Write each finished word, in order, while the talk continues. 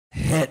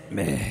Hit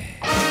me.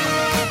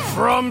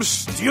 From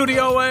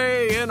Studio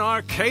A in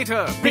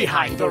Arcata,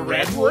 behind the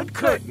redwood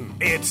curtain,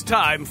 it's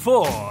time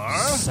for...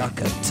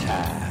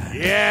 Succotash.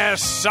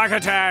 Yes,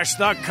 Succotash,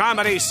 the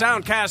comedy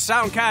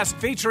soundcast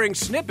featuring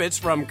snippets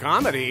from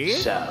comedy.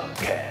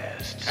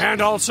 Soundcast.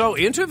 And also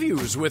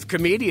interviews with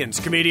comedians,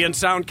 comedian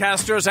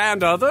soundcasters,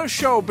 and other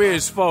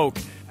showbiz folk.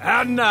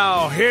 And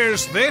now,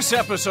 here's this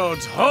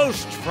episode's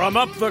host from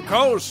up the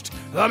coast,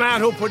 the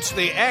man who puts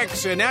the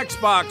X in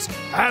Xbox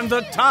and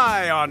the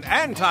tie on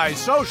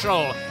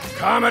antisocial,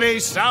 comedy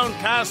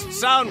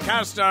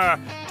soundcaster,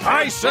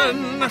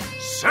 Tyson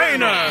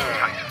Saner.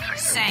 Saner.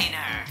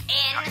 Insaner.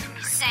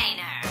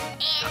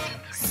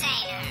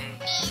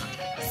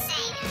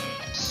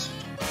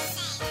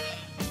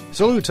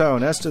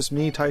 Salutone, estis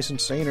me, Tyson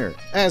Saner,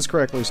 as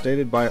correctly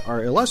stated by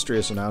our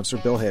illustrious announcer,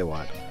 Bill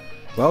Haywatt.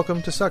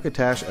 Welcome to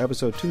Succotash,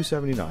 episode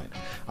 279.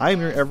 I am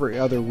your every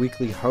other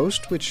weekly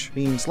host, which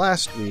means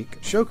last week,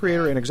 show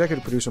creator and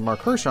executive producer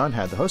Mark Hershon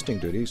had the hosting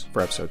duties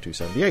for episode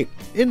 278.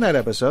 In that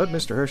episode,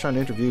 Mr. Hershon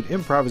interviewed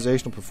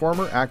improvisational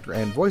performer, actor,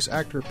 and voice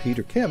actor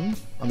Peter Kim.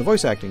 On the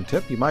voice acting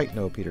tip, you might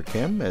know Peter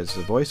Kim as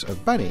the voice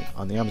of Bunny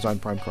on the Amazon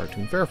Prime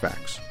cartoon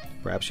Fairfax.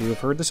 Perhaps you have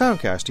heard the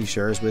soundcast he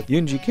shares with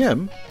Yoonji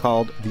Kim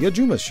called The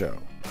Ajuma Show,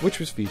 which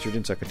was featured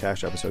in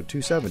Succotash episode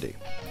 270.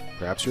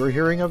 Perhaps you are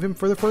hearing of him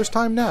for the first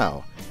time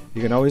now.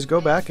 You can always go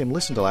back and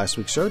listen to last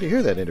week's show to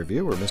hear that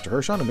interview where Mr.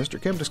 Hershon and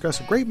Mr. Kim discuss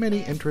a great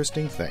many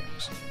interesting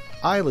things.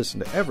 I listen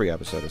to every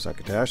episode of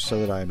Succotash so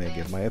that I may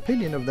give my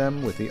opinion of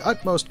them with the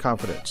utmost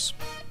confidence.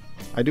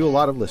 I do a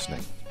lot of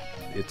listening.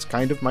 It's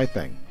kind of my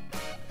thing.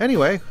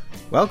 Anyway,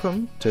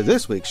 welcome to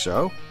this week's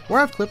show,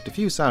 where I've clipped a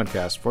few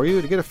soundcasts for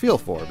you to get a feel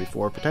for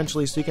before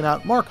potentially seeking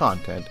out more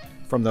content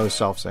from those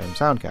self-same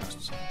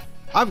soundcasts.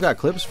 I've got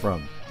clips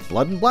from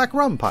Blood and Black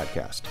Rum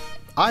podcast,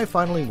 I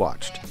Finally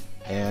Watched,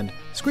 and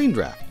Screen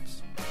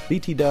Drafts.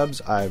 BT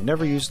Dubs, I've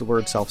never used the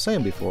word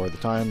self-same before, the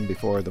time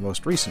before the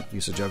most recent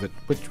usage of it,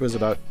 which was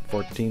about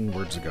 14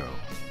 words ago,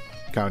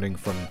 counting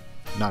from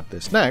not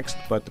this next,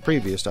 but the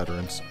previous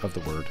utterance of the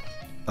word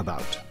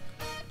about.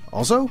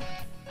 Also,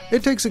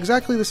 it takes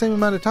exactly the same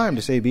amount of time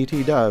to say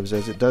BT Dubs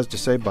as it does to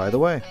say by the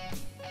way.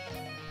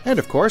 And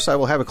of course, I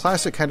will have a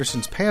classic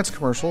Henderson's Pants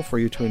commercial for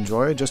you to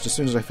enjoy just as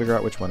soon as I figure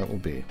out which one it will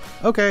be.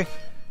 Okay,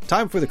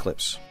 time for the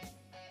clips.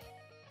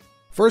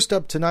 First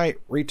up tonight,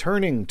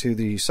 returning to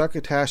the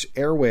Succotash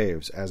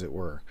airwaves, as it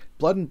were,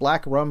 Blood and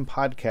Black Rum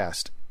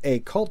podcast, a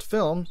cult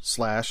film /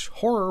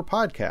 horror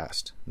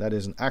podcast. That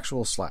is an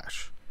actual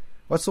slash.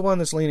 What's the one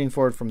that's leaning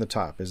forward from the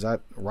top? Is that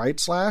right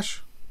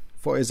slash?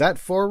 Is that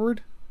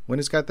forward? When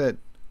it's got that...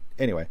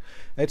 Anyway,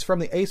 it's from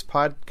the Ace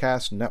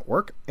Podcast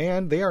Network,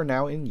 and they are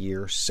now in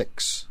year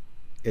 6.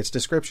 Its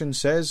description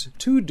says,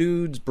 2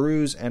 dudes,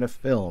 brews, and a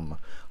film.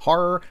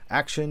 Horror,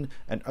 action,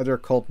 and other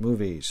cult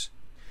movies.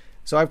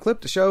 So I've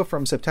clipped a show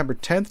from September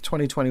 10th,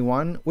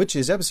 2021, which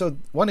is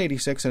episode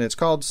 186, and it's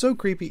called So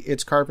Creepy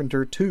It's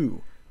Carpenter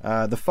 2,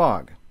 The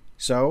Fog.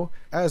 So,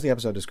 as the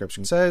episode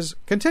description says,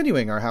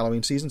 continuing our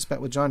Halloween season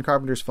spent with John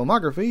Carpenter's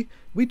filmography,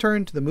 we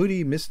turn to the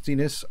moody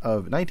mistiness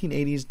of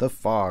 1980's The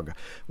Fog,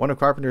 one of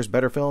Carpenter's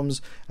better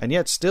films, and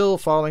yet still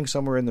falling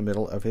somewhere in the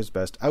middle of his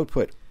best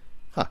output.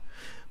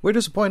 We're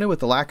disappointed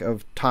with the lack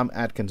of Tom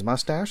Atkins'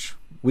 mustache.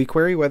 We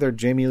query whether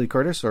Jamie Lee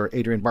Curtis or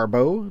Adrienne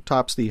Barbeau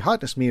tops the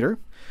hotness meter.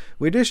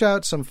 We dish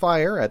out some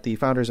fire at the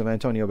founders of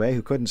Antonio Bay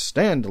who couldn't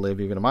stand to live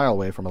even a mile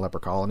away from a leper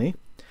colony.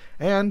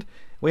 And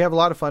we have a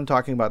lot of fun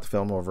talking about the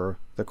film over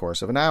the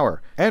course of an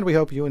hour. And we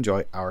hope you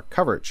enjoy our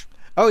coverage.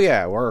 Oh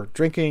yeah, we're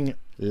drinking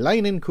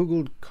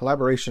Leinenkugel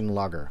Collaboration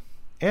Lager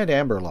and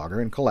Amber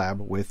Lager in collab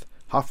with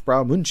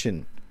Hofbrau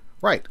München.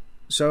 Right.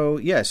 So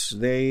yes,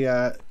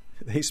 they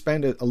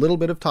spend a little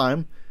bit of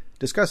time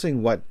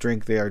discussing what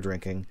drink they are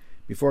drinking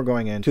before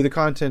going into the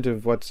content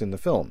of what's in the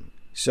film.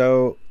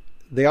 So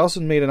they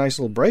also made a nice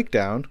little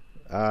breakdown,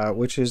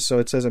 which is, so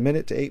it says 1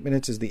 minute to 8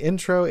 minutes is the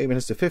intro, 8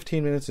 minutes to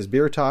 15 minutes is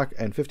beer talk,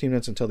 and 15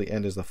 minutes until the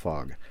end is the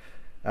fog.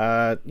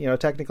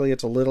 Technically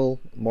it's a little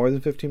more than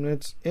 15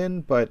 minutes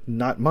in, but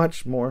not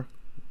much more.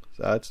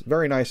 It's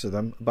very nice of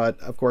them. But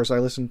of course I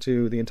listen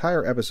to the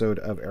entire episode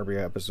of every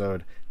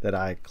episode that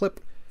I clip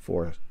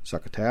for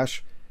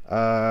Succotash.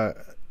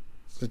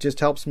 It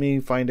just helps me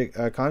find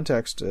a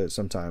context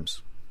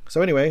sometimes.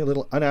 So anyway, a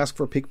little unasked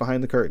for peek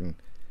behind the curtain.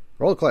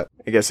 Roll a clip.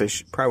 I guess I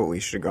probably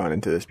should have gone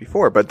into this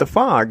before, but The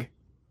Fog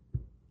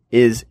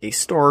is a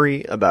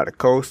story about a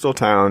coastal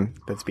town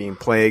that's being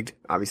plagued,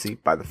 obviously,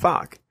 by the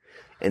fog.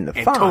 And the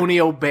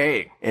Antonio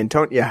Bay.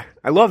 Yeah,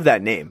 I love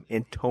that name,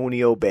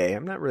 Antonio Bay.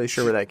 I'm not really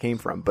sure where that came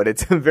from, but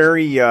it's a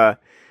very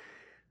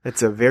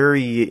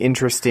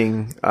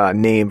interesting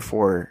name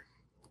for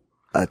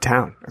a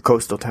town, a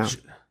coastal town.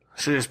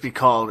 Should just be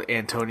called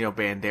Antonio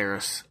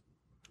Banderas.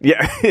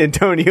 Yeah,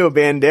 Antonio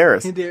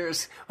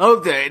Banderas.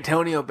 Oh, the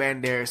Antonio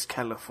Banderas,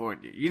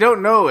 California. You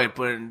don't know it,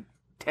 but in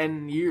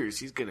 10 years,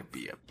 he's going to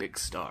be a big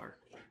star.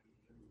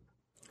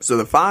 So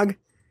The Fog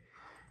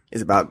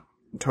is about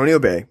Antonio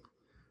Bay.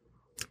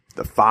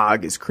 The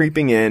fog is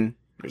creeping in.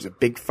 There's a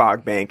big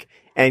fog bank.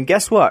 And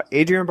guess what?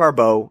 Adrienne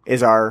Barbeau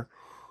is our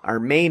our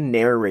main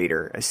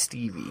narrator, a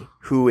Stevie,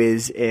 who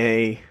is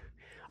a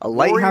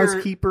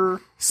lighthouse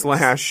keeper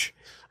slash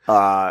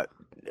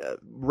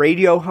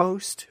radio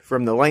host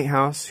from the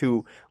lighthouse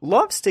who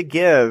loves to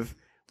give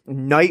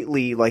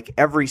nightly, like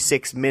every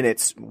 6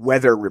 minutes,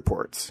 weather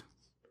reports.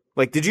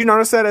 Like, did you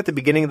notice that at the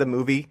beginning of the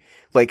movie?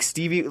 Like,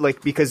 Stevie,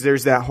 like, because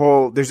there's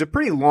a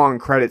pretty long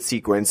credit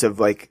sequence of,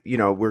 like, you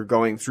know, we're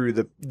going through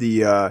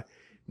the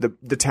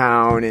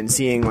town and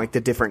seeing, like,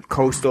 the different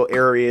coastal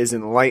areas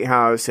in the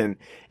lighthouse, and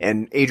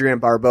Adrienne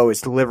Barbeau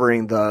is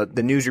delivering the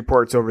news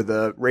reports over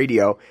the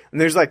radio.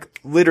 And there's, like,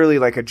 literally,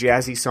 like, a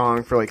jazzy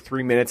song for, like,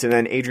 3 minutes, and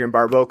then Adrienne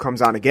Barbeau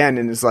comes on again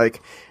and is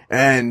like,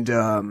 and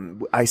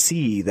I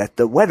see that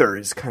the weather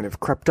is kind of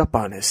crept up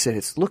on us, and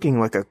it's looking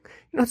like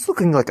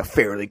a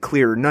fairly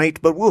clear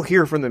night, but we'll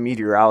hear from the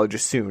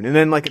meteorologist soon. And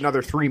then, like,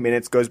 another 3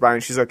 minutes goes by,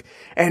 and she's like,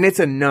 and it's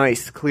a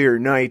nice, clear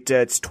night.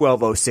 It's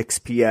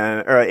 12:06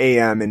 p.m. or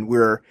a.m., and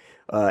we're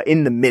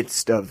in the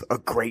midst of a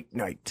great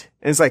night.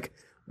 And it's like,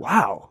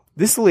 wow,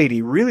 this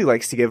lady really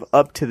likes to give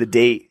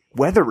up-to-the-date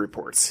weather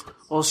reports.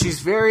 Well, she's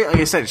very, like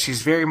I said,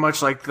 she's very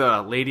much like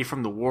the lady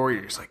from the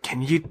Warriors. Like,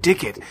 can you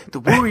dig it? The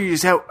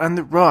Warriors out on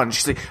the run.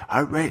 She's like,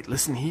 all right,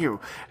 listen here.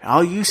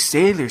 All you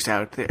sailors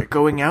out there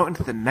going out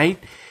into the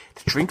night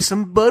to drink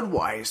some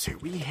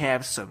Budweiser, we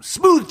have some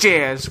smooth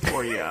jazz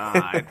for you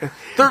on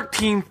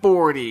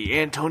 1340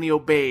 Antonio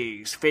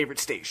Bay's favorite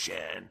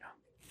station.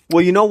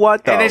 Well, you know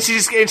what, though? And then she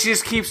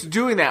just keeps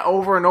doing that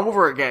over and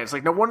over again. It's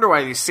like, no wonder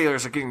why these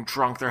sailors are getting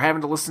drunk. They're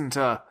having to listen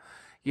to,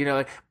 you know,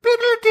 like,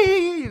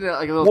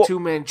 like a little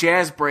 2-minute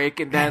jazz break,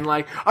 and then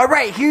like, all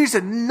right, here's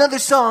another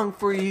song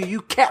for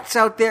you cats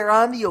out there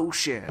on the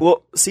ocean.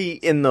 Well, see,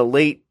 in the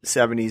late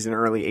 70s and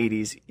early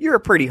 80s, you were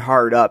pretty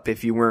hard up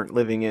if you weren't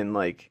living in,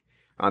 like,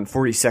 on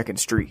 42nd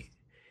Street.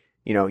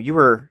 You know, you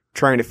were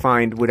trying to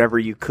find whatever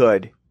you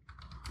could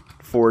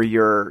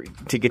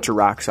to get your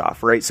rocks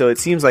off, right? So it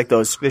seems like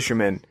those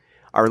fishermen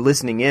are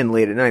listening in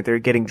late at night. They're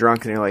getting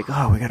drunk, and they're like,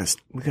 oh,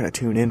 we gotta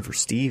tune in for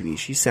Stevie.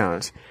 She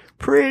sounds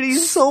pretty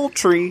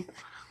sultry.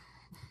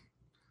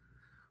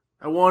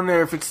 I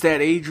wonder if it's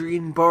that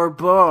Adrienne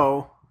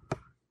Barbeau.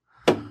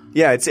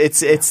 Yeah,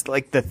 it's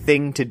like the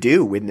thing to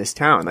do in this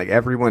town. Like,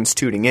 everyone's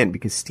tuning in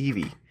because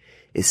Stevie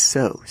is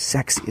so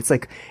sexy. It's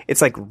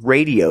like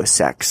radio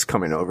sex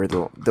coming over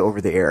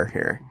the air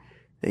here.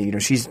 You know,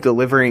 she's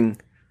delivering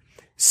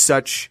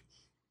such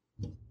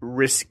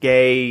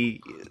risque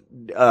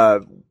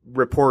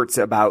reports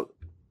about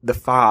the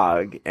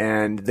fog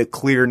and the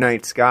clear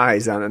night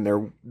skies on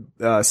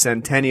their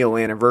centennial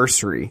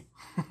anniversary.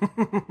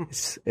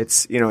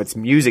 It's you know, it's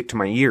music to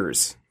my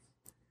ears.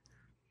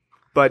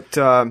 But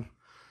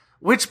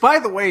which, by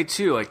the way,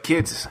 too, like,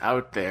 kids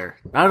out there,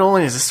 not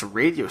only is this a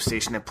radio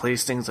station that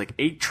plays things like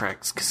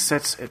 8-tracks,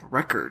 cassettes, and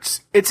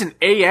records, it's an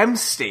AM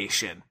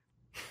station.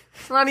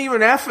 It's not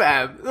even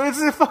FM. It's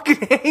a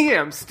fucking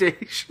AM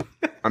station.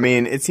 I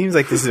mean, it seems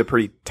like this is a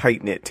pretty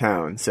tight-knit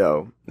town,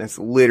 so that's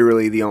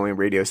literally the only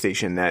radio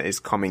station that is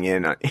coming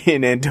in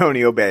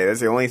Antonio Bay. That's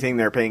the only thing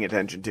they're paying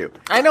attention to.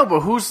 I know,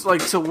 but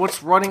so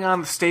what's running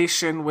on the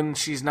station when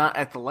she's not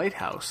at the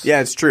lighthouse? Yeah,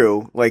 it's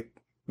true. Like,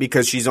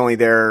 because she's only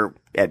there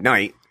at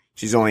night.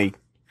 She's only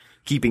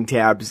keeping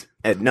tabs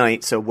at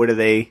night. So what are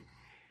they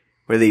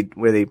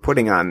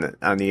putting on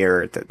the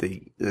air at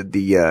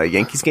the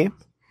Yankees game?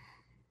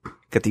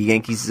 Got the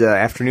Yankees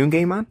afternoon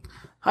game on?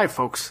 Hi,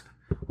 folks.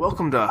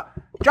 Welcome to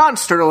John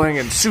Sterling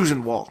and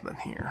Susan Waldman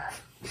here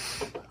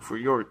for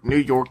your New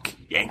York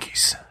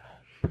Yankees.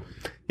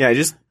 Yeah,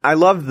 I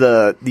love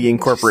the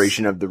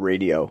incorporation of the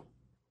radio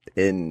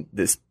in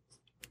this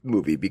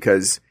movie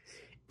because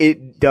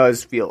it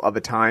does feel of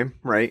a time,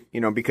 right? You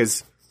know,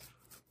 because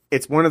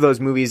it's one of those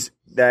movies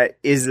that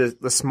is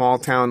the small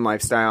town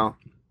lifestyle.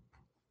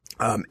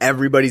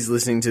 Everybody's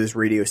listening to this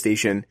radio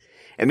station,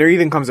 and there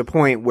even comes a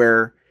point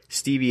where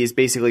Stevie is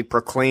basically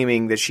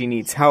proclaiming that she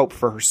needs help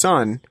for her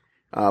son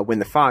when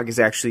the fog is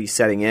actually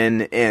setting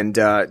in, and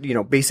you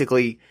know,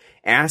 basically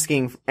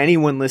asking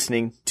anyone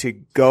listening to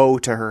go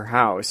to her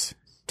house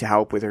to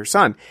help with her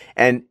son.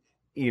 And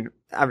you know,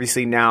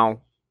 obviously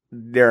now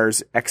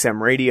there's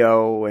XM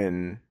radio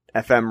and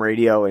FM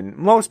radio, and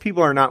most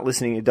people are not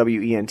listening to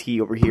WENT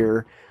over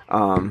here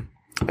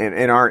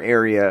in our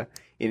area,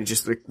 you know,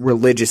 just like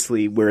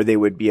religiously, where they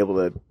would be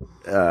able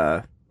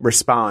to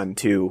respond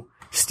to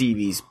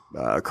Stevie's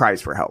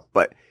cries for help.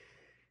 But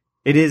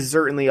it is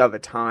certainly of a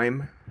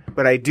time.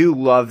 But I do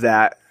love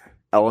that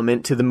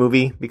element to the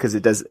movie because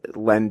it does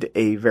lend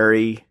a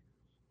very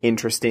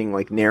interesting,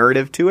 like,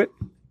 narrative to it.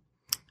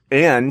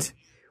 And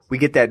we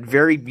get that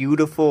very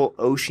beautiful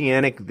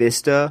oceanic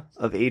vista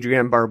of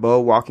Adrienne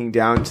Barbeau walking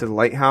down to the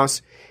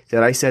lighthouse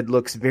that I said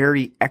looks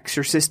very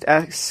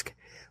Exorcist-esque.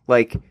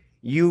 Like,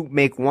 you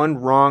make one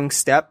wrong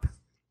step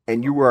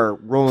and you are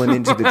rolling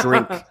into the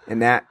drink,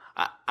 and that.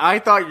 I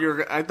thought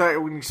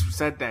when you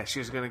said that she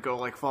was gonna go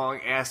like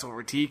falling ass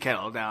over tea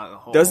kettle down the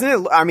hole. Doesn't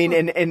it? I mean,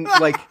 and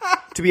like,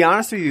 to be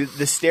honest with you,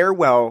 the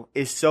stairwell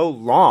is so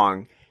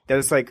long that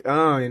it's like,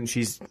 oh, and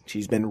she's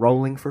been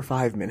rolling for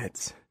 5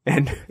 minutes,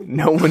 and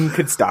no one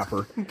could stop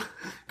her.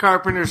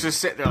 Carpenter's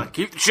just sitting there like,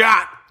 keep the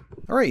shot.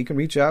 All right, you can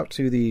reach out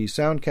to the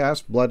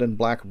Soundcast Blood and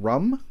Black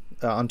Rum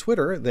on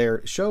Twitter.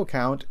 Their show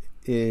count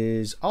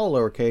is all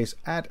lowercase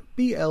at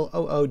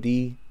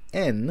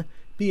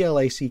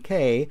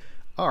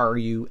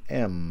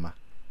BLOODNBLACKRUM.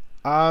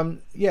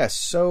 Yes,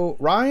 so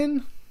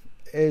Ryan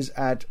is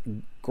at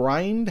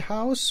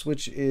Grindhouse,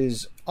 which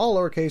is all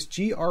lowercase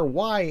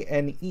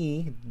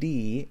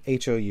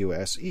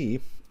GRYNEDHOUSE,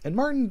 and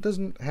Martin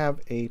doesn't have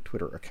a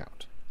Twitter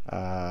account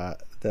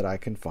that I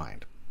can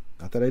find.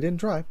 Not that I didn't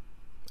try.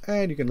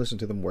 And you can listen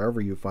to them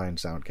wherever you find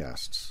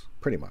soundcasts,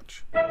 pretty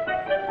much.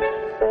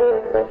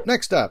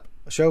 Next up,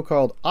 a show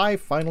called I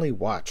Finally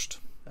Watched,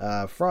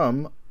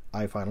 from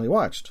I Finally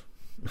Watched.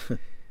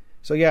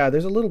 So yeah,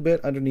 there's a little bit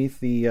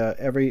underneath the,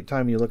 every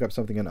time you look up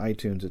something on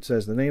iTunes, it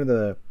says the name of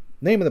the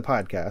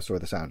podcast or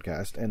the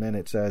soundcast, and then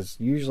it says,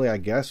 usually I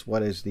guess,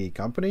 what is the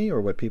company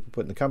or what people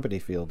put in the company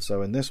field.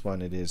 So in this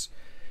one, it is,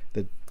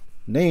 the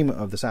name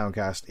of the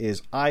soundcast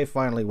is I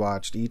Finally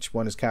Watched. Each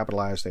one is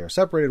capitalized. They are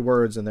separated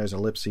words, and there's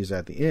ellipses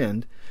at the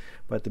end.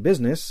 But the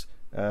business,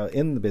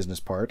 in the business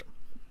part,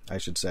 I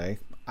should say,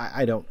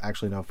 I don't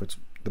actually know if it's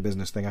the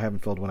business thing. I haven't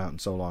filled one out in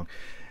so long.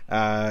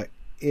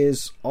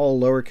 Is all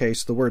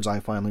lowercase, the words I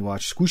Finally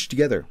Watched squished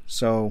together.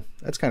 So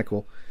that's kind of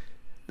cool.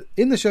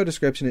 In the show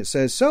description, it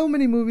says, so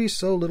many movies,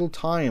 so little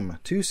time.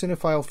 Two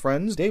cinephile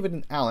friends, David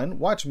and Alan,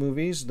 watch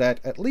movies that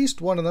at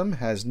least one of them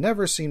has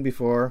never seen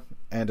before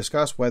and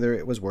discuss whether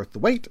it was worth the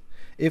wait,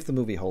 if the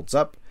movie holds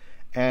up,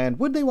 and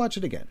would they watch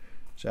it again.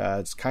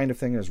 It's kind of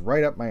thing is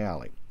right up my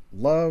alley.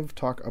 Love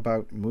talk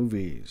about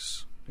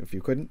movies, if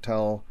you couldn't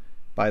tell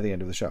by the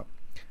end of the show.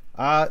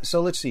 So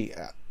let's see.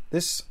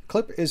 This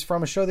clip is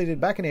from a show they did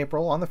back in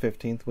April on the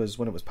 15th, was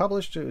when it was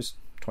published. It was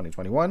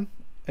 2021.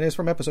 And it's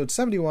from episode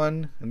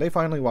 71, and they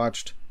finally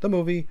watched the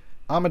movie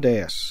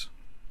Amadeus,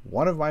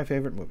 one of my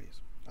favorite movies.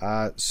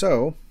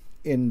 So,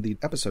 in the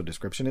episode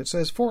description, it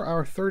says, for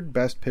our third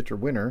best picture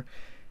winner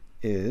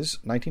is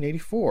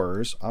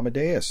 1984's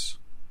Amadeus,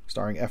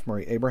 starring F.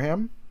 Murray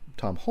Abraham,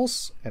 Tom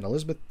Hulce, and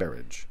Elizabeth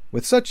Berridge.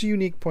 With such a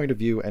unique point of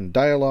view and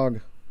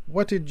dialogue,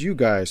 what did you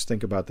guys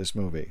think about this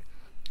movie?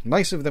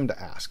 Nice of them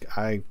to ask.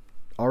 I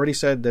already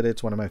said that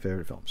it's one of my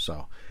favorite films,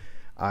 so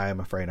I'm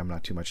afraid I'm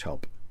not too much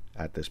help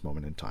at this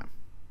moment in time.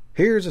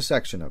 Here's a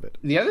section of it.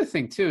 The other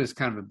thing, too, is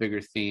kind of a bigger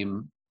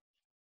theme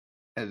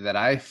that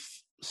I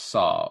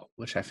saw,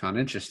 which I found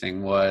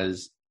interesting,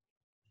 was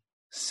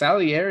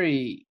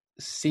Salieri,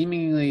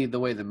 seemingly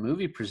the way the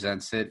movie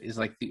presents it, is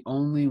like the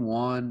only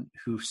one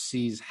who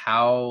sees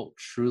how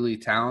truly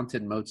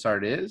talented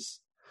Mozart is,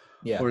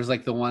 or is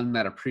like the one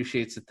that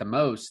appreciates it the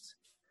most,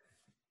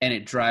 and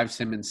it drives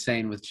him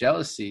insane with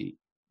jealousy.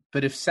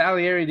 But if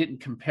Salieri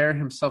didn't compare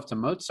himself to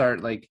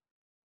Mozart, like,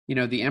 you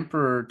know, the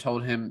emperor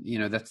told him, you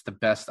know, that's the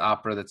best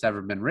opera that's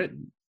ever been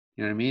written.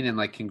 You know what I mean? And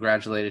like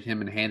congratulated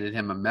him and handed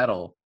him a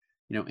medal,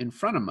 you know, in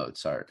front of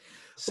Mozart.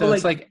 So well,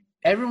 it's like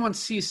everyone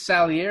sees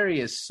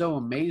Salieri as so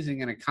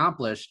amazing and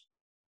accomplished,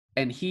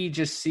 and he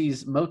just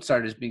sees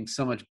Mozart as being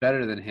so much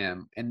better than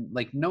him. And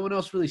like no one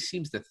else really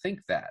seems to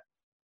think that.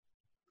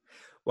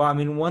 Well, I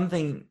mean, one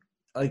thing,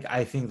 like,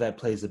 I think that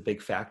plays a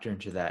big factor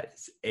into that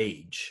is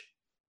age.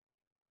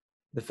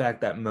 The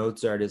fact that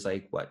Mozart is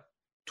like, what,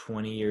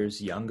 20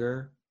 years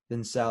younger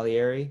than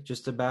Salieri,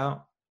 just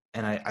about.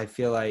 And I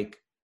feel like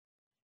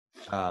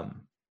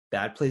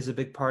that plays a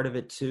big part of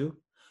it too.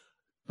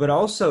 But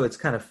also it's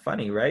kind of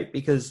funny, right?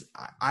 Because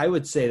I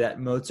would say that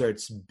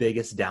Mozart's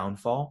biggest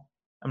downfall,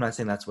 I'm not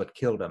saying that's what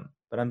killed him,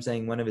 but I'm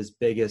saying one of his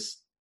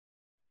biggest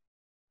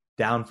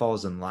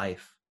downfalls in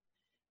life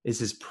is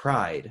his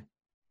pride,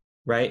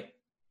 right?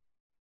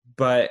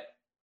 But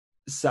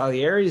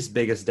Salieri's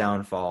biggest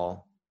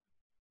downfall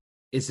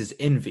is his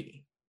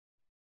envy.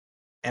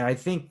 And I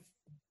think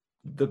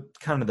the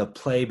kind of the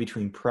play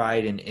between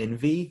pride and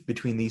envy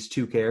between these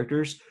two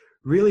characters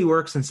really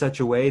works in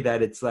such a way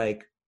that it's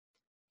like,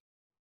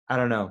 I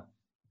don't know.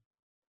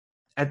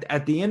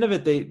 At the end of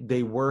it,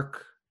 they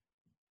work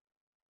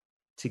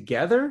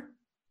together,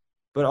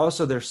 but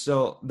also they're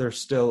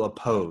still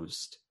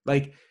opposed.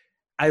 Like,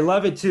 I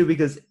love it too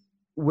because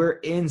we're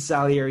in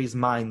Salieri's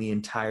mind the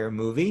entire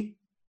movie,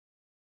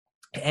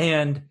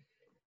 and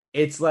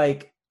it's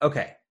like,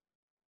 okay,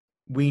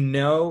 we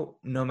know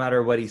no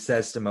matter what he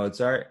says to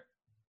Mozart,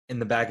 in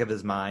the back of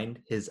his mind,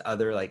 his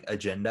other like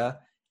agenda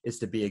is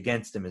to be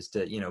against him, is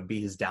to, you know, be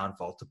his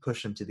downfall, to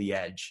push him to the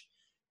edge.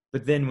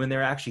 But then when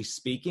they're actually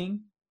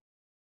speaking,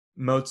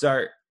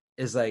 Mozart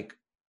is like,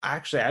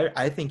 actually,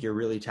 I think you're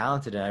really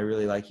talented and I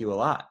really like you a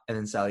lot. And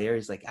then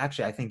Salieri's like,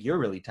 actually, I think you're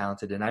really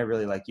talented and I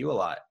really like you a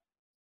lot.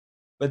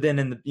 But then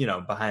in the, you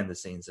know, behind the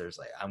scenes, there's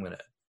like,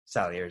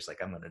 Salieri's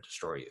like, I'm going to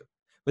destroy you.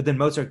 But then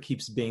Mozart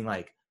keeps being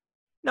like,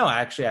 no,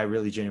 actually, I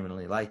really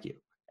genuinely like you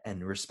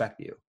and respect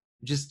you.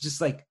 Just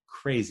like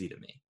crazy to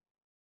me.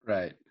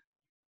 Right.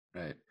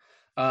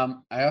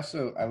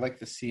 I like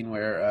the scene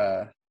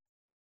where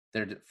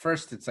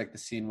first it's like the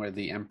scene where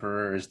the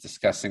emperor is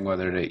discussing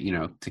whether to, you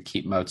know, to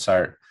keep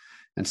Mozart,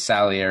 and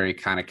Salieri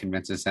kind of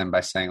convinces him by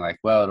saying like,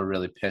 well, it'll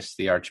really piss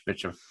the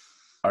archbishop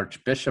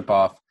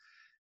off,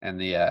 and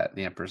the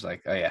emperor's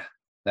like, oh yeah,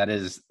 that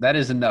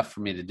is enough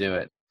for me to do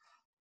it.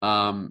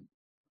 And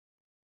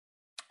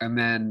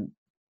then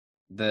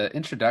the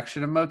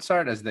introduction of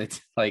Mozart, as they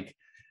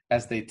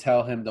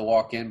tell him to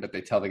walk in, but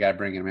they tell the guy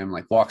bringing him in,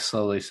 like, walk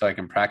slowly so I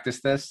can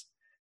practice this.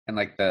 And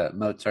like the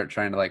Mozart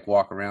trying to like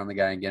walk around the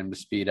guy and get him to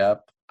speed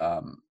up,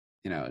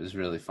 is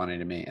really funny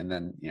to me. And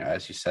then,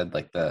 as you said,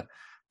 like the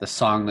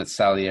song that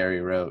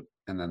Salieri wrote,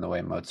 and then the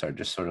way Mozart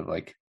just sort of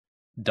like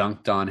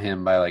dunked on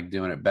him by like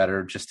doing it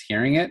better, just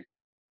hearing it,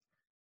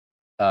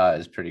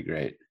 is pretty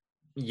great.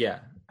 Yeah.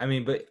 I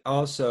mean, but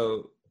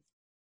also,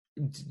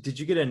 did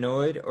you get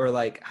annoyed or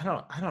like, I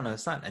don't know.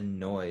 It's not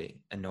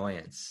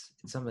annoyance.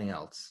 It's something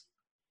else.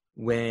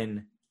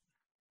 When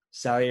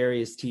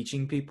Salieri is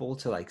teaching people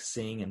to like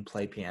sing and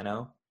play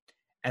piano,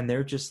 and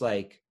they're just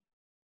like,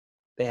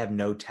 they have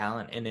no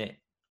talent in it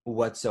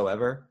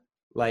whatsoever.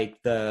 Like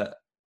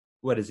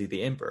what is he?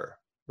 The emperor,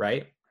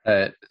 right?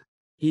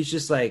 He's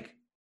just like,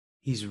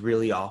 he's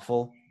really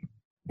awful,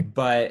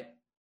 but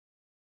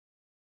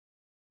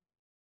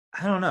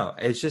I don't know.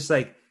 It's just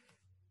like,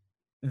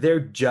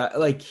 they're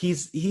like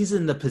he's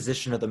in the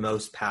position of the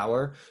most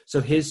power,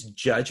 so his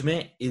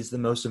judgment is the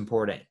most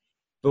important.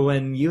 But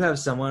when you have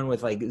someone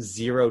with like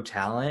zero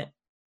talent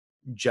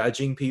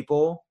judging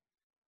people,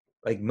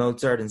 like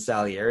Mozart and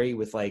Salieri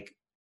with like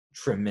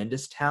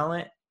tremendous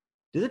talent,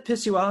 does it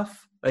piss you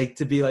off? Like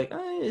to be like,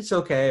 it's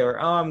okay, or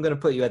I'm gonna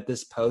put you at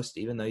this post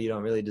even though you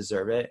don't really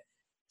deserve it.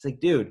 It's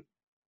like, dude,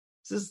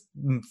 this is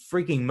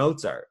freaking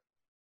Mozart.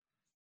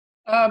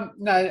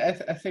 No,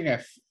 I think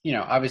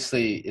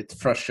obviously it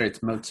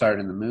frustrates Mozart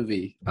in the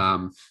movie.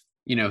 I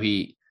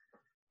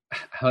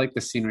like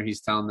the scene where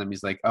he's telling them,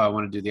 he's like, oh, I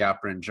want to do the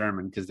opera in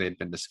German, because they had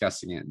been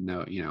discussing it.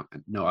 No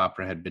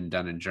opera had been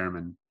done in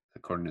German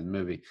according to the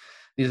movie. And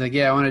he's like,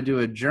 yeah, I want to do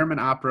a German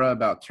opera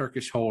about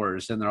Turkish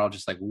whores. And they're all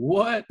just like,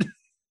 what?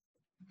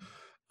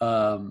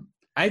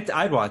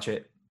 I'd watch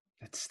it.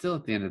 It's still,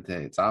 at the end of the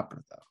day, it's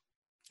opera though.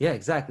 Yeah,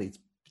 exactly.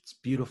 It's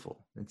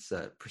beautiful. It's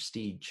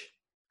prestige.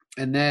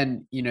 And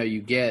then,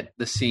 you get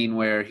the scene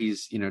where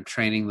he's,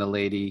 training the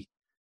lady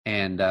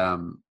and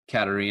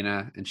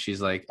Katerina, and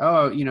she's like,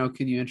 oh,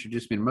 can you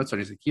introduce me to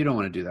Mozart? He's like, you don't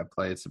want to do that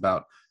play. It's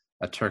about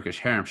a Turkish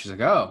harem. She's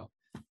like, oh.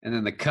 And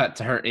then the cut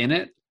to her in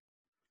it.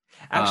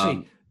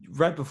 Actually,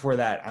 right before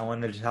that, I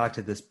wanted to talk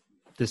to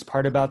this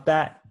part about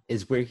that,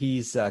 is where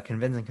he's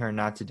convincing her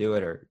not to do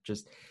it, or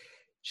just,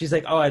 she's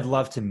like, oh, I'd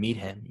love to meet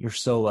him. You're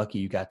so lucky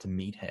you got to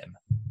meet him.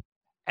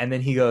 And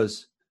then he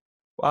goes,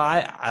 well,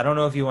 I don't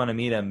know if you want to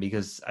meet him,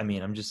 because, I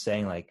mean, I'm just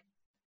saying, like,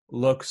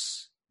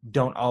 looks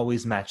don't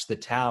always match the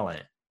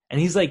talent. And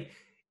he's like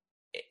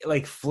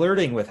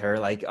flirting with her,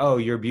 like, oh,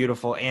 you're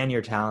beautiful and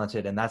you're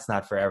talented, and that's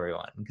not for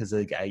everyone. Because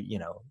the guy,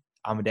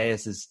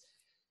 Amadeus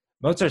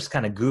Mozart's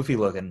kind of goofy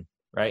looking,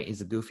 right?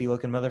 He's a goofy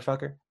looking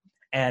motherfucker.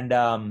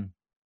 And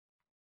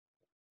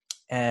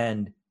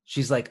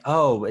she's like,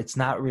 oh, it's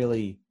not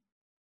really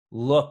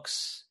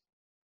looks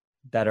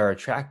that are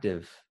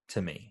attractive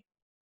to me.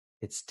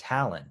 It's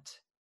talent.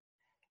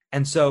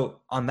 And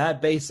so on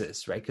that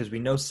basis, right, because we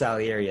know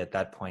Salieri at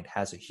that point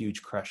has a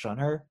huge crush on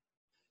her.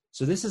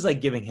 So this is like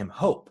giving him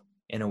hope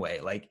in a way.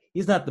 Like,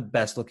 he's not the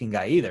best looking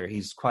guy either.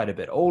 He's quite a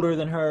bit older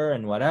than her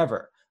and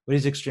whatever, but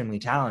he's extremely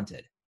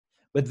talented.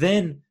 But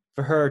then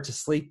for her to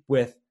sleep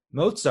with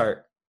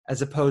Mozart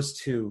as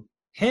opposed to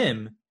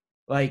him,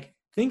 like,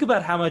 think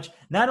about how much,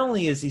 not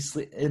only is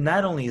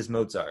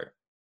Mozart,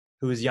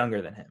 who is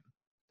younger than him,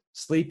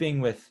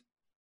 sleeping with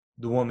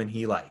the woman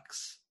he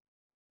likes,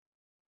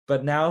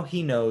 but now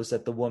he knows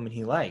that the woman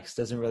he likes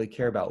doesn't really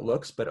care about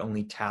looks, but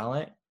only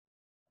talent,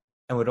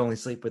 and would only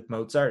sleep with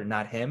Mozart and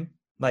not him.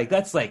 Like,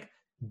 that's like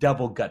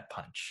double gut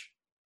punch.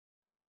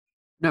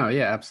 No,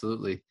 yeah,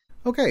 absolutely.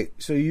 Okay,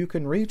 so you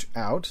can reach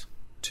out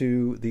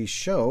to the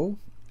show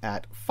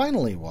at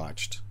Finally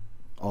Watched,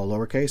 all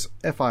lowercase,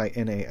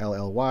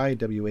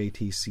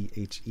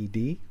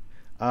 FINALLYWATCHED.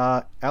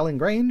 Alan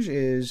Grange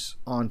is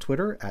on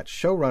Twitter at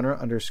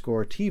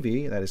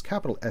showrunner_TV. That is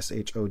capital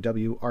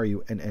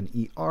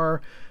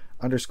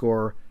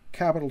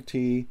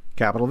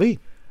SHOWRUNNER_T_V.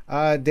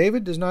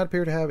 David does not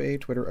appear to have a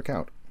Twitter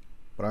account,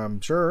 but I'm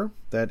sure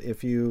that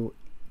if you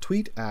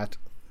tweet at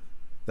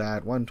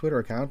that one Twitter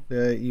account,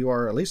 you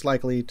are at least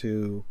likely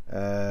to,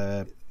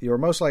 you are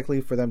most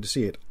likely for them to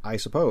see it, I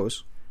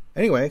suppose.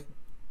 Anyway,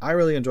 I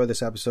really enjoyed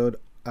this episode.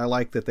 I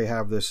like that they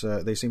have this,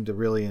 they seem to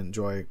really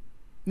enjoy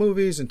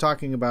movies and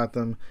talking about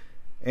them,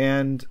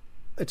 and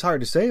it's hard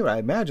to say, but I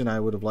imagine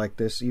I would have liked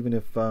this even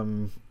if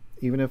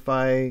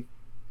I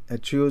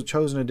had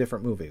chosen a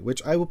different movie,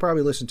 which I will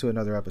probably listen to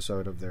another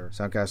episode of their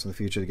Soundcast in the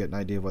future to get an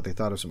idea of what they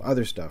thought of some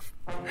other stuff.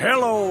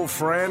 Hello,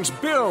 friends.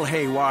 Bill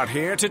Haywatt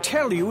here to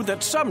tell you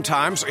that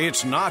sometimes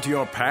it's not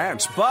your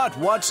pants, but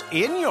what's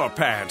in your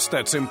pants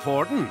that's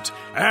important.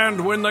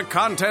 And when the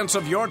contents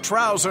of your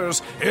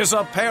trousers is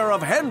a pair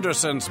of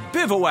Henderson's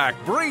Bivouac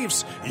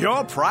briefs,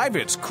 your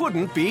privates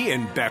couldn't be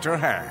in better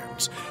hands.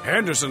 Pants.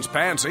 Henderson's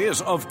Pants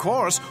is, of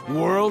course,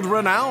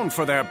 world-renowned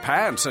for their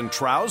pants and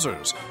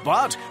trousers.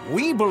 But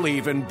we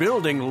believe in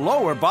building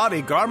lower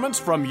body garments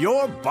from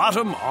your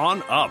bottom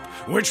on up,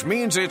 which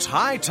means it's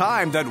high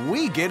time that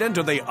we get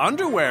into the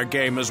underwear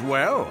game as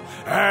well.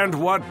 And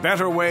what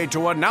better way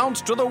to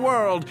announce to the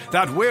world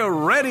that we're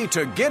ready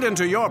to get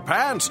into your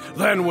pants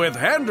than with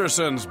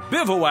Henderson's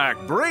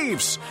Bivouac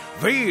Briefs?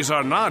 These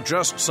are not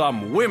just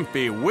some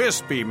wimpy,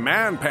 wispy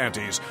man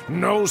panties.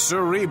 No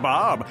siree,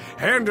 Bob.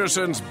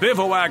 Henderson's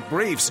Bivouac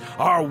Briefs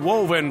are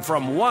woven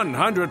from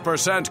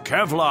 100%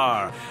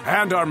 Kevlar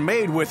and are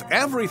made with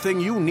everything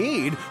you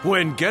need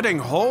when getting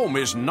home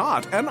is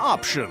not an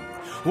option.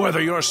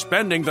 Whether you're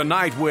spending the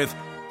night with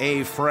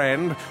a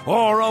friend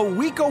or a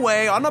week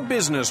away on a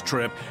business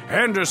trip,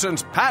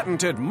 Henderson's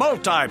patented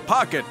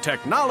multi-pocket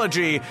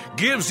technology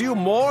gives you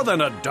more than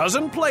a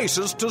dozen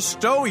places to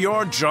stow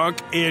your junk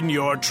in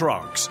your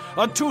trunks.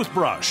 A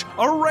toothbrush,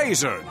 a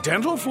razor,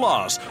 dental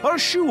floss, a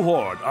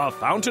shoehorn, a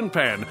fountain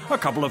pen, a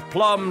couple of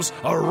plums,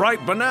 a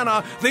ripe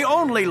banana. The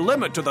only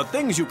limit to the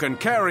things you can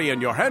carry in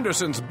your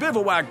Henderson's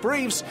Bivouac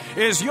Briefs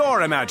is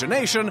your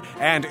imagination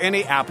and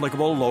any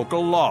applicable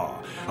local law.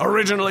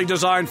 Originally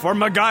designed for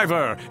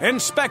MacGyver,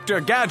 Inspector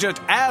Gadget,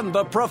 and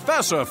the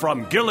Professor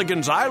from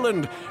Gilligan's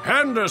Island,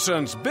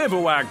 Henderson's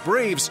Bivouac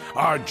Briefs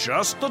are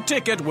just the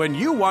ticket when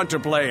you want to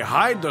play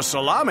hide the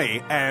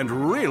salami and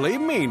really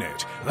mean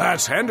it.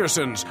 That's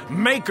Henderson's,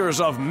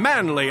 makers of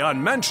manly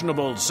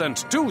unmentionables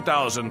since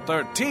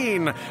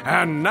 2013.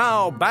 And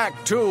now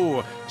back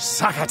to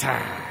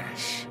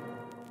Succotash.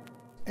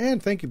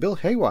 And thank you, Bill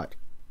Haywatt.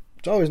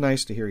 It's always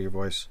nice to hear your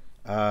voice,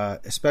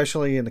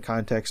 especially in the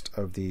context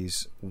of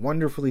these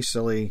wonderfully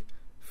silly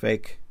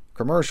fake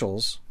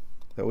commercials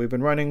that we've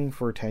been running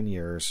for 10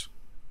 years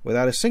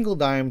without a single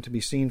dime to be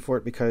seen for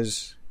it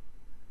because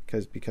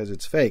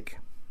it's fake.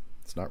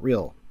 It's not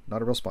real.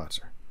 Not a real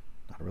sponsor.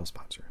 Not a real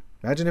sponsor.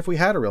 Imagine if we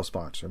had a real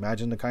sponsor.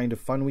 Imagine the kind of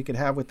fun we could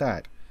have with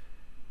that.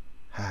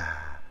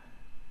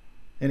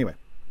 Anyway,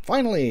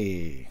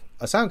 finally,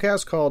 a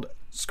soundcast called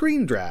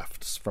Screen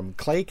Drafts from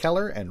Clay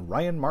Keller and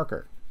Ryan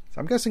Marker.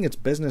 So I'm guessing it's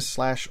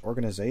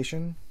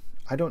business/organization.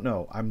 I don't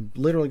know. I'm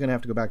literally going to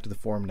have to go back to the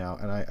forum now,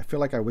 and I feel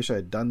like I wish I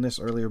had done this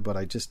earlier, but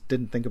I just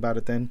didn't think about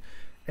it then.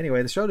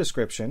 Anyway, the show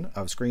description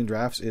of Screen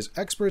Drafts is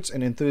experts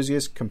and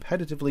enthusiasts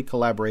competitively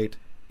collaborate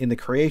in the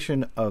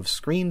creation of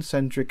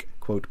screen-centric,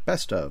 quote,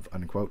 best of,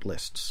 unquote,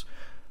 lists.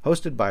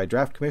 Hosted by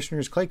draft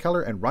commissioners Clay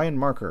Keller and Ryan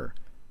Marker.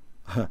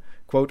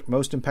 Quote,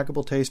 most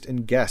impeccable taste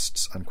in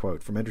guests,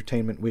 unquote, from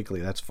Entertainment Weekly.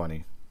 That's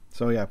funny.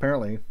 So yeah,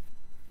 apparently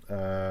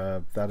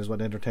that is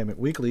what Entertainment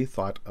Weekly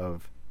thought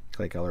of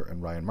Clay Keller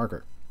and Ryan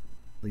Marker.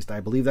 At least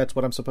I believe that's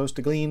what I'm supposed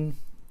to glean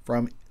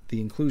from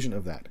the inclusion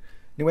of that.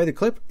 Anyway, the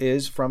clip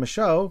is from a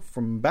show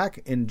from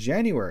back in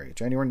January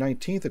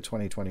 19th of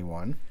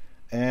 2021,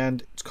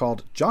 and it's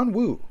called John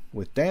Woo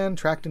with Dan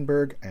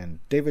Trachtenberg and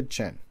David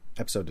Chen.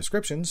 Episode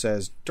description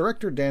says,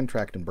 Director Dan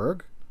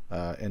Trachtenberg,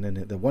 and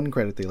then the one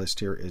credit they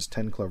list here is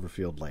 10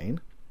 Cloverfield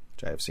Lane,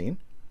 which I have seen,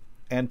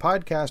 and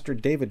podcaster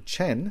David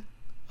Chen,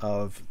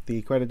 of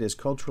the credit is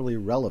Culturally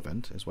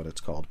Relevant, is what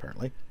it's called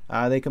apparently.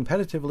 They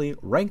competitively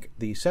rank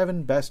the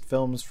 7 best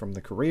films from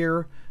the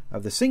career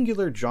of the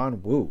singular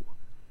John Woo.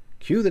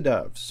 Cue the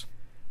doves.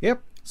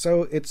 Yep,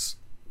 so it's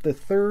the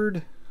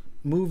third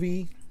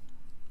movie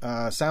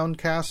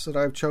soundcast that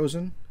I've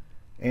chosen,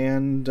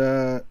 and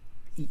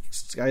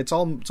it's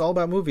all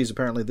about movies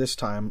apparently this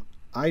time.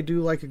 I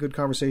do like a good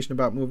conversation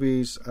about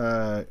movies.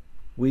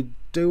 We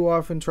do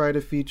often try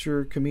to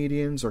feature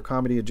comedians or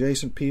comedy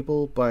adjacent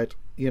people, but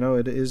you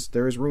know,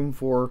 there is room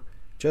for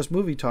just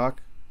movie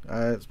talk,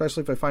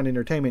 especially if I find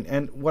entertainment.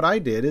 And what I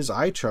did is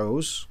I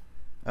chose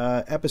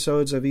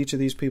episodes of each of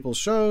these people's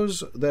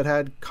shows that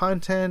had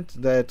content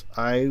that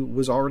I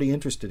was already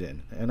interested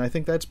in. And I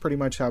think that's pretty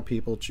much how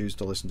people choose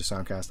to listen to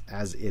Soundcast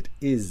as it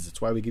is.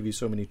 That's why we give you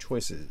so many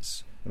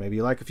choices. Maybe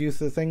you like a few of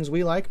the things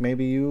we like.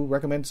 Maybe you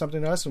recommend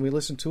something to us and we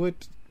listen to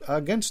it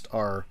against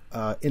our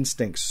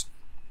instincts.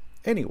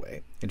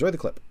 Anyway, enjoy the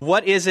clip.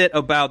 What is it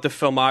about the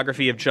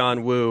filmography of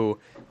John Woo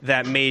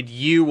that made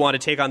you want to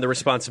take on the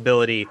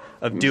responsibility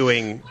of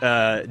doing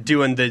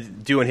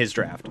his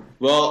draft?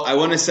 Well, I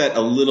want to set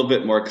a little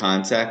bit more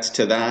context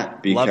to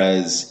that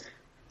because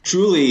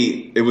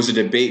truly it was a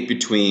debate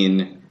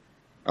between,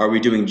 are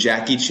we doing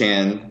Jackie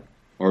Chan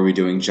or are we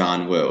doing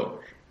John Woo?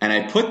 And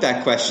I put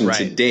that question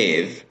to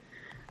Dave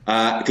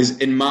because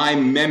in my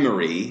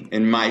memory,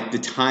 the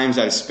times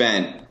I've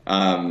spent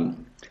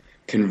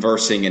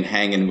conversing and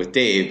hanging with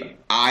Dave,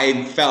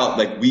 I felt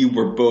like we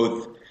were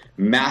both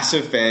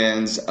massive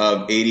fans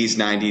of 80s,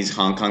 90s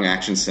Hong Kong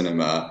action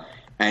cinema,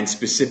 and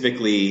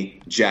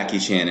specifically Jackie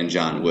Chan and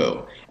John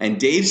Woo. And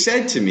Dave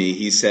said to me,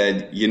 he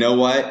said, you know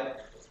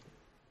what?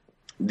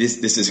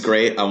 This is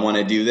great. I want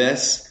to do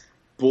this.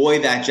 Boy,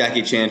 that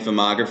Jackie Chan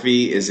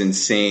filmography is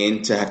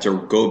insane to have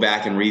to go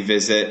back and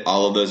revisit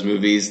all of those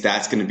movies.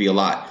 That's going to be a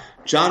lot.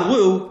 John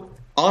Woo,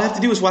 all I have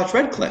to do is watch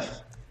Red Cliff.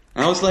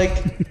 And I was like,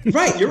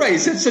 right, you're right.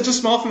 It's such a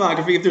small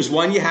filmography. If there's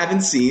one you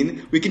haven't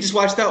seen, we can just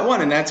watch that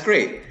one, and that's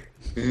great.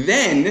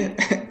 then,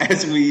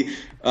 as we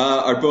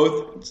are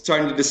both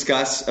starting to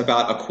discuss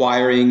about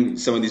acquiring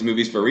some of these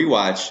movies for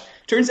rewatch,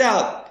 turns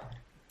out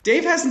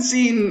Dave hasn't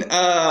seen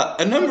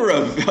a number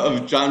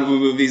of John Woo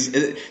movies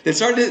that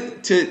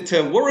started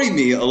to worry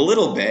me a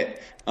little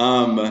bit.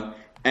 And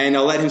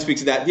I'll let him speak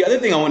to that. The other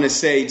thing I want to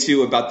say,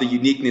 too, about the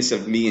uniqueness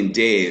of me and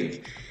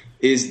Dave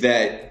is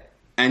that,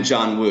 and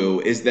John Woo,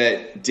 is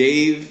that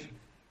Dave,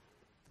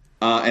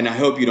 and I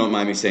hope you don't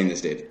mind me saying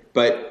this, Dave,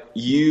 but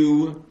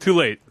you... Too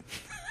late.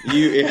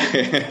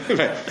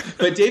 Right.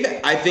 But Dave,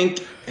 I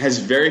think, has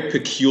very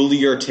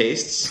peculiar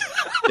tastes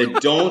that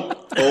don't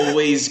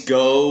always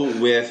go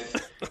with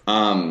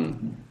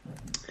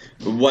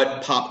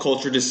what pop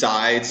culture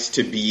decides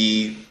to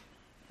be,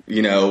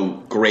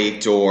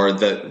 great, or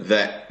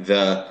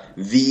the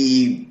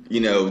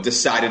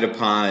decided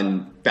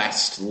upon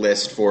best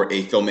list for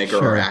a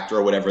filmmaker or actor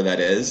or whatever that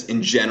is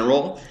in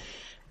general.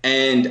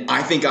 And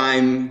I think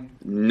I'm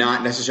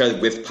not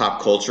necessarily with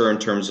pop culture in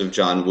terms of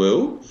John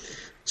Woo.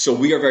 So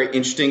we are very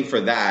interesting for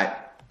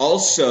that.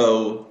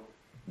 Also,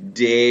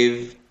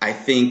 Dave, I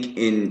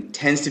think,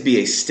 tends to be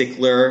a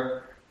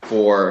stickler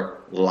for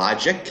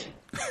logic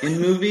in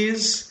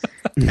movies.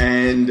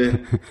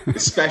 And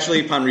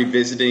especially upon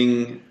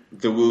revisiting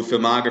the Woo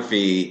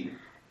filmography,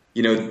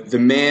 the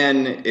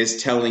man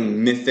is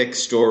telling mythic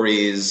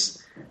stories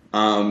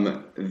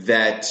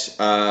that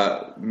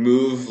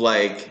move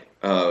like...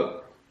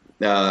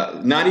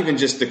 not even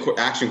just the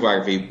action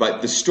choreography,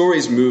 but the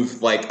stories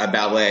move like a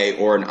ballet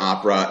or an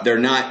opera. They're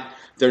not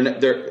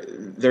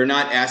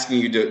asking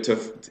you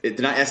they're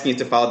not asking you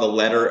to follow the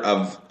letter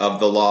of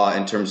the law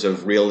in terms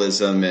of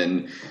realism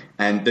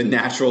and the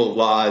natural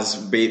laws,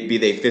 be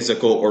they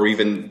physical or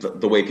even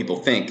the way people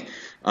think.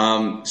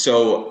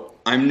 So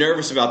I'm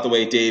nervous about the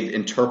way Dave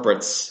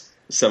interprets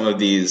some of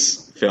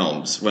these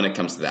films when it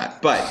comes to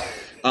that. But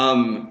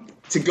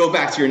to go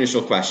back to your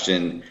initial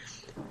question,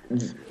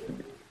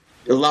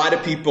 a lot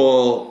of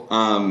people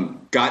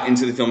got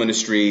into the film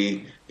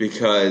industry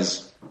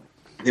because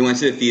they went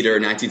to the theater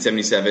in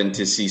 1977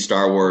 to see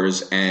Star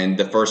Wars, and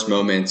the first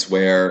moments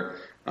where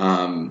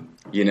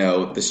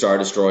the Star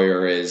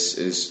Destroyer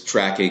is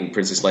tracking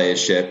Princess Leia's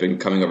ship and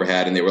coming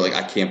overhead, and they were like,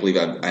 I can't believe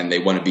it, and they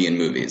want to be in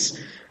movies.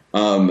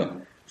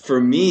 For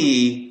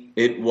me,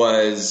 it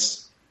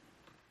was,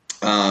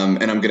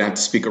 and I'm going to have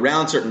to speak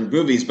around certain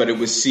movies, but it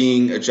was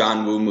seeing a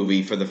John Woo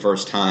movie for the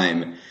first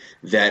time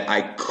that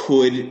I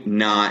could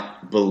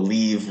not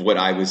believe what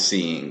I was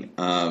seeing.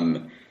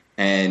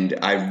 And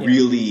I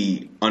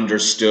really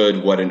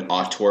understood what an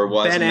auteur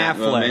was Ben in that Affleck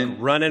moment.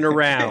 Running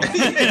around.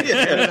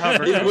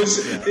 It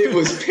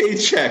was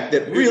Paycheck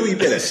that really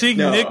did it. Seeing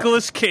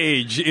Nicolas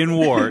Cage in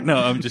War. No,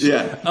 I'm just...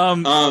 Yeah.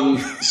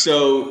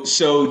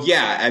 So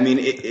yeah, I mean,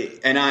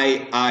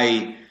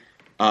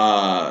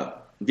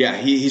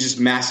 he's just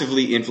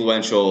massively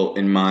influential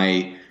in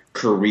my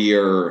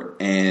career,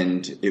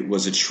 and it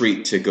was a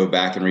treat to go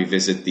back and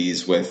revisit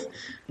these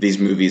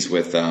movies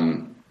with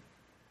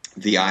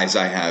the eyes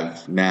I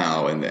have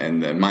now and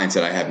the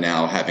mindset I have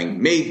now,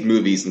 having made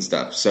movies and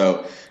stuff.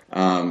 So,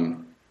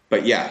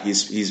 but yeah,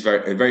 he's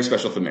a very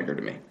special filmmaker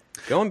to me.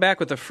 Going back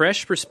with a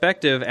fresh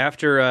perspective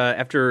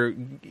after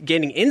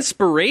gaining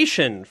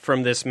inspiration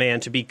from this man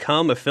to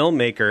become a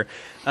filmmaker,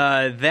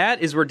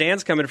 that is where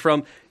Dan's coming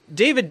from.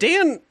 David,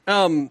 Dan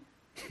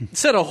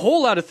said a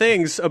whole lot of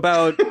things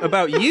about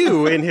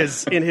you in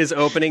his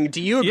opening.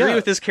 Do you agree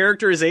with this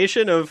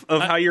characterization of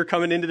how you're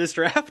coming into this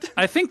draft?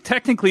 I think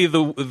technically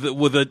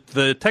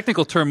the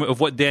technical term of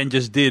what Dan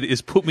just did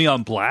is put me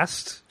on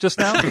blast just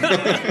now.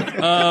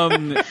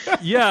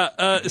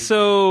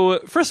 So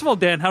first of all,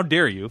 Dan, how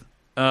dare you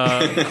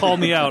call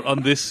me out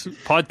on this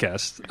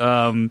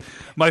podcast?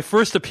 My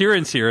first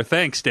appearance here.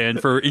 Thanks, Dan,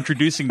 for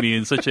introducing me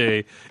in such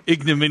a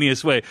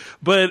ignominious way.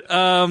 But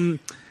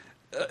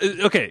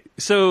okay,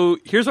 so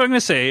here's what I'm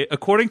going to say.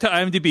 According to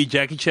IMDb,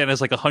 Jackie Chan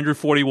has like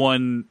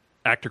 141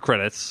 actor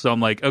credits. So I'm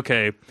like,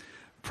 okay,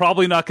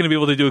 probably not going to be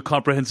able to do a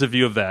comprehensive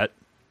view of that.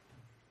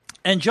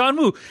 And John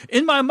Woo,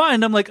 in my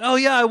mind, I'm like, oh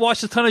yeah, I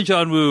watched a ton of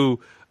John Woo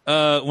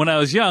when I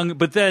was young.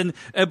 But then,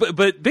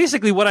 but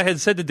basically what I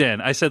had said to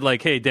Dan, I said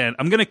like, hey, Dan,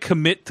 I'm going to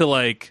commit to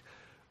like,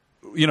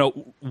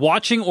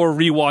 watching or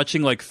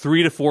rewatching like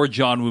 3 to 4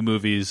 John Woo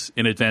movies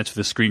in advance for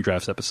the Screen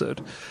Drafts episode.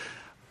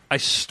 I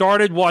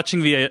started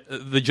watching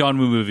the John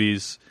Woo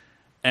movies,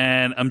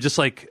 and I'm just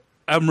like,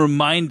 I'm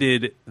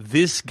reminded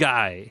this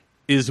guy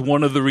is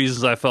one of the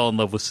reasons I fell in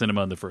love with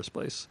cinema in the first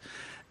place.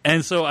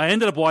 And so I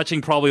ended up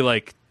watching probably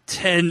like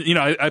 10,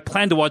 I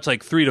planned to watch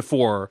like 3 to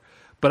 4,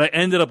 but I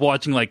ended up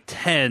watching like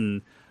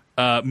 10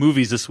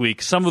 movies this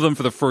week, some of them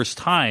for the first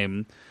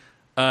time,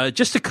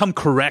 just to come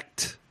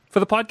correct for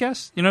the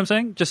podcast. You know what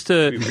I'm saying? Just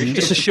to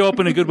show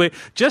up in a good way,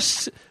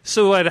 just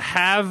so I'd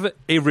have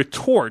a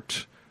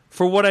retort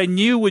for what I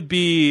knew would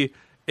be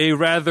a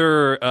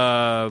rather,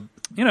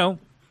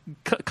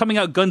 coming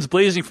out guns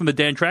blazing from the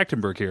Dan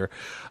Trachtenberg here.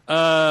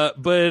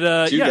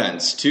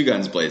 Two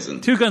guns blazing.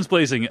 Two guns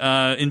blazing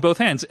in both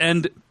hands.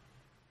 And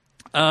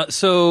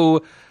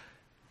so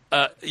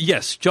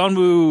Yes, John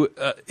Woo,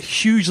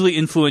 hugely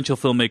influential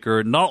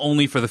filmmaker, not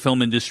only for the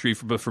film industry,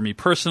 but for me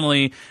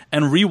personally.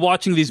 And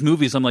rewatching these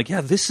movies, I'm like,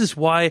 yeah, this is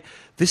why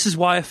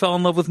I fell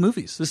in love with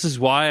movies. This is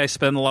why I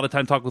spend a lot of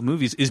time talking with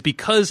movies, is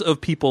because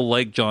of people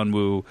like John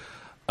Woo.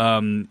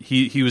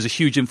 He was a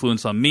huge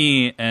influence on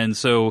me, and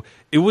so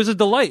it was a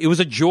delight. It was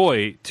a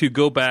joy to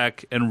go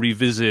back and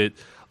revisit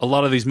a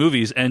lot of these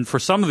movies, and for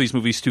some of these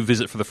movies to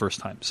visit for the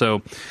first time.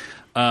 So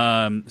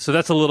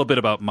that's a little bit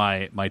about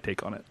my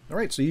take on it. All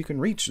right, so you can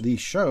reach the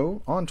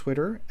show on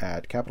Twitter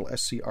at capital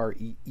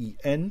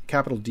SCREEN,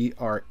 capital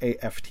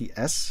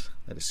DRAFTS,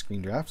 that is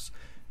Screen Drafts.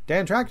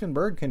 Dan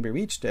Trachtenberg can be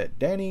reached at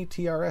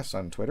DannyTRS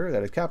on Twitter,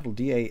 that is capital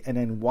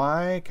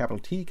DANNY, capital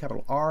T,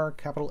 capital R,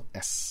 capital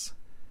S.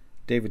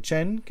 David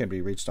Chen can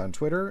be reached on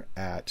Twitter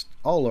at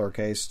all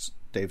lowercase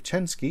Dave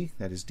Chensky,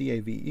 that is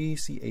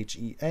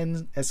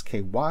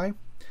DAVECHENSKY.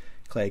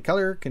 Clay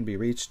Keller can be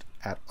reached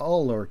at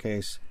all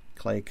lowercase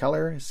Clay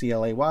Keller,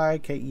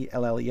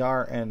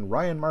 ClayKeller, and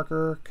Ryan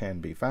Marker can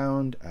be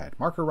found at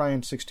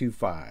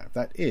MarkerRyan625.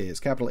 That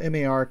is capital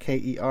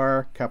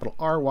MARKER, capital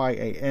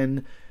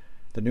RYAN,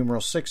 the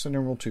numeral 6, the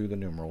numeral 2, the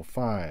numeral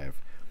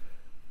 5.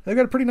 They've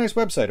got a pretty nice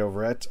website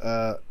over at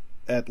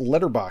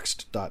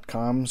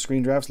letterboxd.com.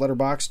 Screen Drafts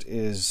Letterboxd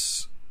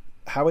is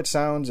how it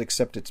sounds,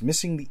 except it's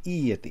missing the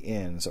E at the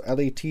end. So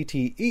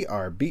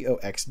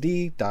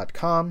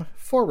letterboxd.com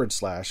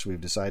 /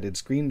 we've decided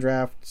Screen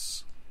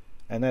Drafts,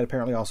 and that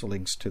apparently also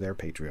links to their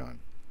Patreon.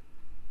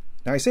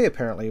 Now I say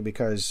apparently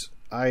because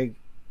I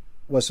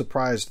was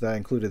surprised that I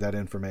included that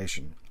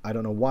information. I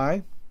don't know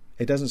why.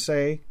 It doesn't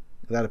say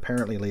that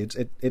apparently leads.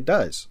 It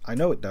does. I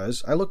know it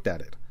does. I looked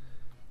at it.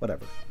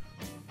 Whatever.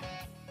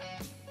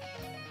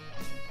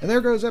 And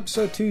there goes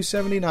episode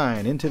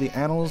 279 into the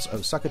annals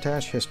of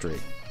Succotash history.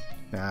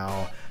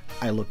 Now,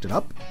 I looked it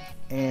up,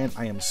 and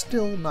I am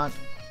still not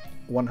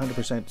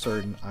 100%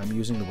 certain I'm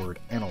using the word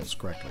annals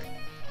correctly.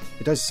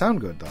 It does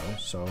sound good, though,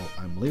 so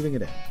I'm leaving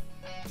it in.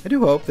 I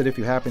do hope that if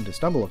you happen to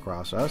stumble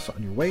across us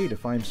on your way to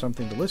find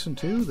something to listen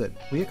to, that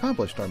we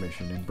accomplished our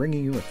mission in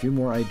bringing you a few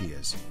more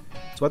ideas.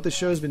 It's what this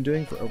show's been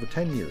doing for over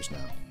 10 years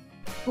now.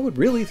 What would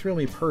really thrill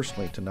me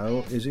personally to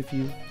know is if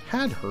you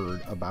had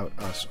heard about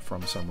us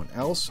from someone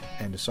else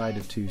and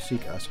decided to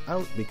seek us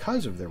out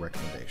because of their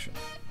recommendation.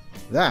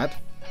 That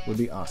would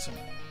be awesome.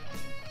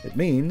 It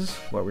means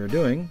what we're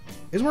doing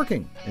is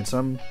working in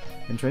some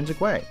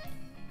intrinsic way.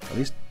 At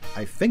least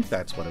I think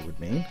that's what it would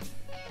mean.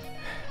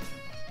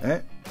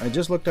 I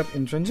just looked up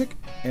intrinsic,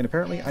 and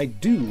apparently I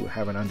do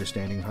have an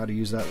understanding of how to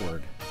use that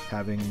word,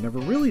 having never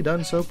really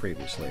done so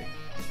previously.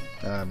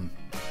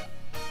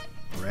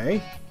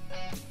 Hooray?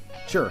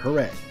 Sure,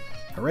 hooray.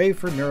 Hooray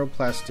for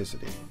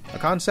neuroplasticity, a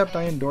concept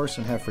I endorse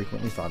and have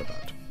frequently thought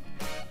about.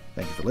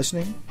 Thank you for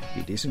listening.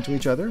 Be decent to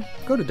each other.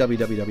 Go to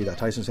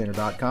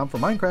www.tysonsaner.com for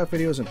Minecraft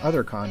videos and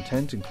other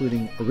content,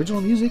 including original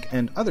music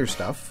and other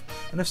stuff.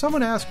 And if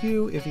someone asks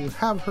you if you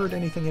have heard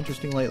anything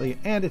interesting lately,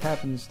 and it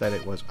happens that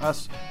it was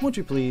us, won't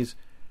you please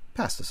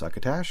pass the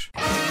succotash?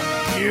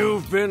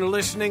 You've been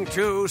listening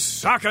to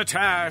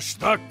Succotash,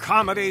 the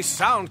comedy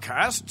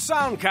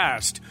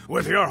soundcast,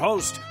 with your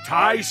host,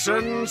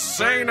 Tyson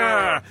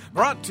Saner.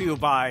 Brought to you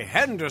by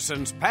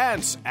Henderson's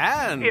Pants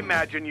and...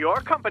 Imagine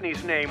your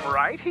company's name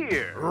right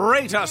here.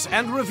 Rate us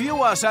and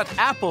review us at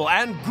Apple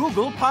and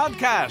Google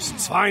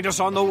Podcasts. Find us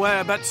on the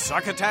web at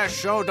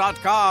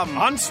succotashshow.com,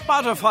 on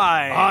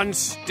Spotify, on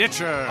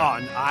Stitcher,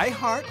 on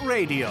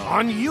iHeartRadio,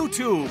 on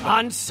YouTube,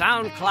 on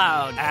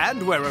SoundCloud,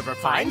 and wherever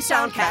fine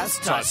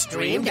soundcasts are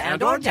streamed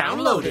and or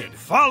downloaded.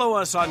 Follow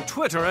us on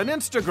Twitter and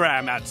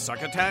Instagram at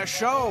Succotash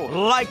Show.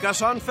 Like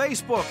us on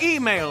Facebook.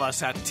 Email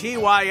us at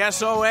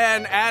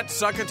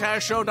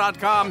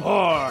tyson@succotashshow.com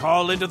or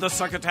call into the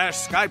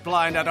Succotash Skype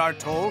line at our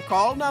toll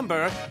call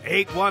number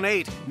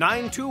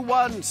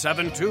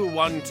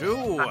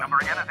 818-921-7212. That number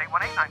again is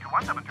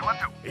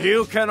 818-921-7212.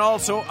 You can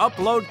also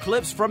upload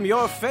clips from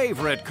your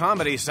favorite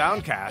comedy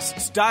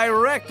soundcasts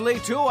directly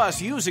to us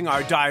using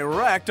our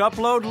direct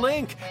upload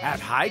link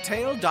at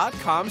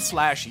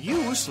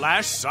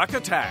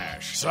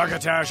hightail.com/u/succotash.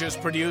 Succotash is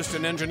produced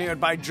and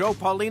engineered by Joe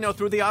Paulino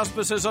through the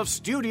auspices of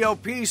Studio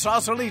P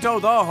Sausalito,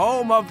 the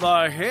home of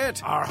the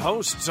hit. Our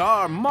hosts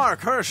are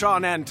Mark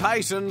Hershon and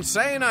Tyson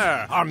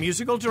Saner. Our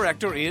musical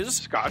director is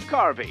Scott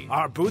Carvey.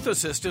 Our booth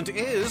assistant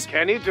is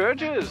Kenny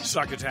Durges.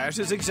 Succotash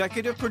is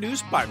executive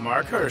produced by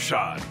Mark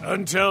Hershon.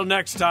 Until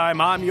next time,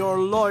 I'm your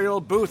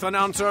loyal booth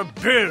announcer,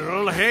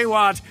 Bill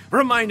Haywatt,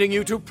 reminding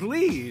you to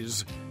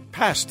please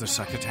pass the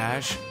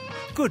succotash.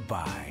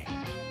 Goodbye.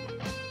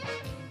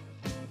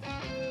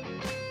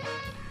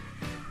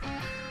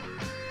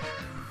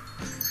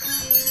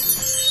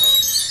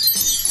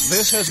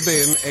 This has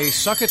been a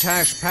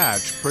Succotash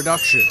Patch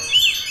production.